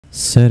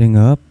Setting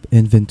up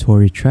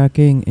inventory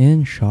tracking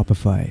in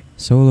Shopify.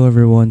 So hello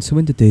everyone, so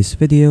in today's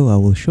video I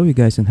will show you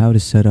guys on how to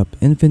set up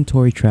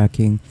inventory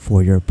tracking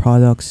for your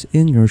products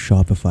in your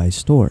Shopify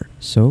store.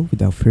 So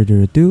without further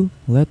ado,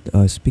 let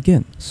us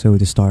begin. So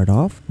to start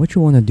off, what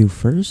you want to do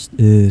first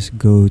is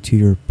go to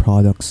your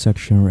products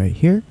section right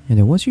here, and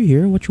then once you're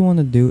here, what you want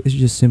to do is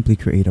just simply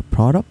create a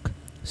product.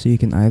 So you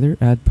can either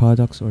add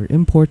products or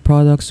import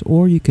products,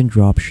 or you can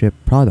drop ship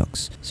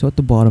products. So at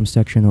the bottom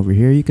section over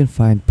here, you can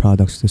find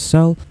products to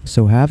sell.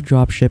 So have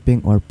drop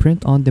shipping or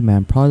print on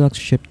demand products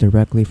shipped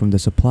directly from the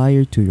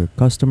supplier to your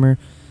customer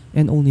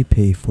and only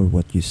pay for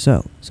what you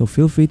sell. So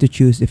feel free to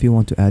choose if you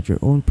want to add your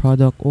own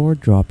product or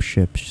drop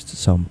ship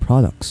some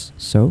products.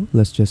 So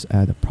let's just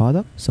add a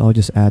product. So I'll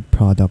just add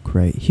product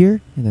right here.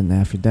 And then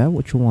after that,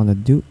 what you want to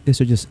do is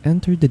to just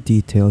enter the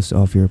details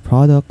of your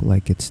product,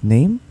 like its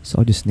name. So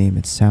I'll just name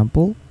it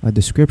sample, a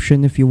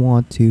description if you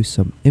want to,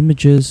 some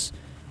images,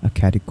 a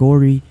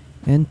category,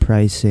 and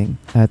pricing.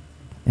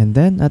 And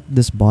then at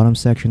this bottom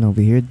section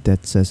over here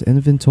that says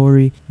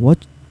inventory,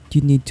 what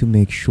you need to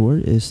make sure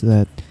is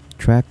that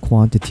track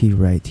quantity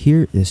right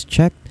here is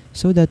checked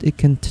so that it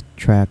can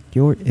track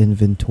your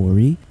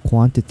inventory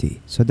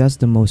quantity. So that's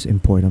the most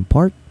important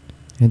part.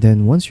 And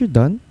then once you're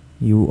done,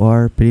 you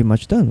are pretty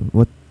much done.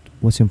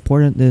 What's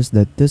important is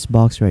that this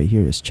box right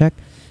here is checked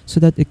so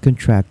that it can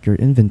track your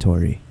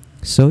inventory.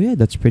 So yeah,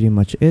 that's pretty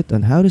much it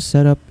on how to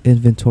set up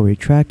inventory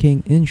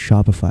tracking in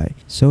Shopify.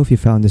 So if you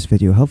found this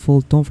video helpful,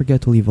 don't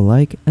forget to leave a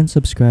like and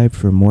subscribe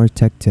for more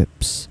tech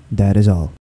tips. That is all.